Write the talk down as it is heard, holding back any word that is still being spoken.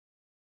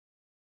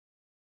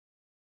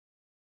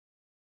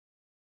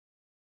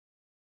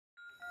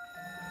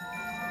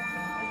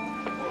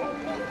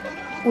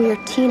We are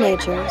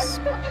teenagers,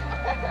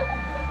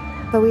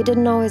 but we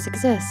didn't always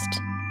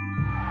exist.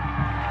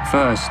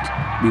 First,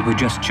 we were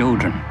just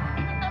children.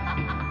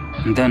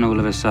 And then all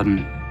of a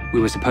sudden,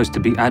 we were supposed to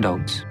be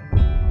adults.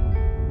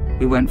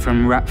 We went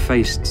from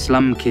rat-faced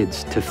slum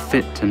kids to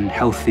fit and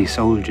healthy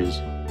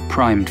soldiers,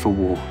 primed for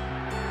war.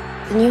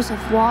 The news of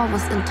war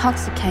was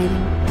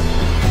intoxicating.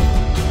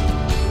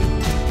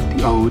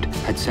 The old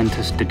had sent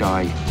us to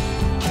die.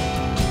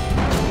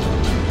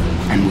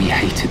 And we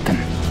hated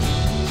them.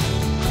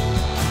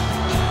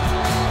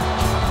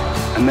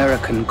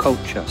 American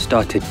culture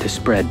started to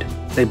spread.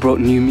 They brought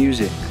new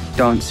music,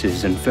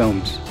 dances, and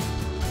films.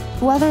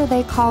 Whether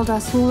they called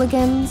us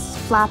hooligans,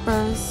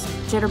 flappers,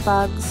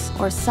 jitterbugs,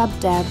 or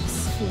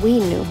sub-devs, we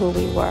knew who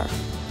we were.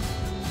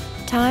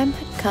 Time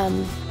had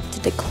come to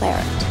declare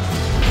it.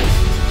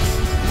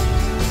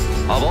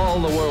 Of all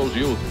the world's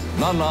youth,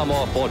 none are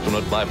more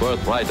fortunate by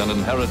birthright and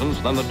inheritance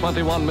than the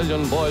 21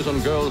 million boys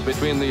and girls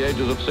between the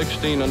ages of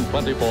 16 and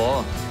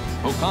 24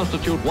 who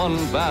constitute one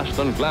vast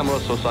and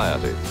glamorous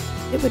society.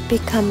 It would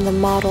become the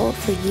model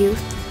for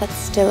youth that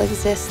still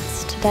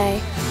exists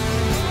today.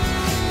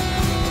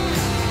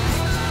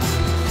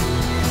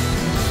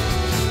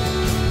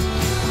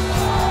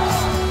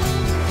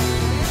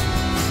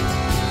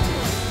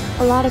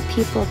 A lot of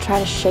people try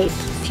to shape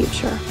the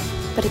future,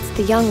 but it's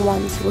the young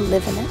ones who will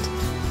live in it.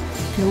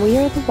 And we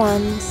are the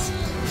ones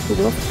who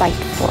will fight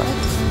for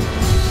it.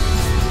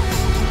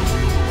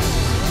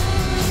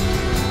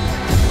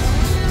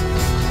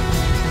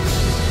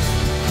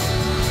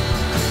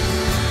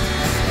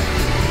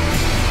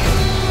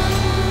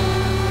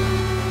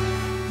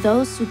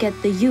 Those who get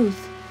the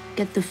youth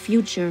get the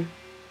future.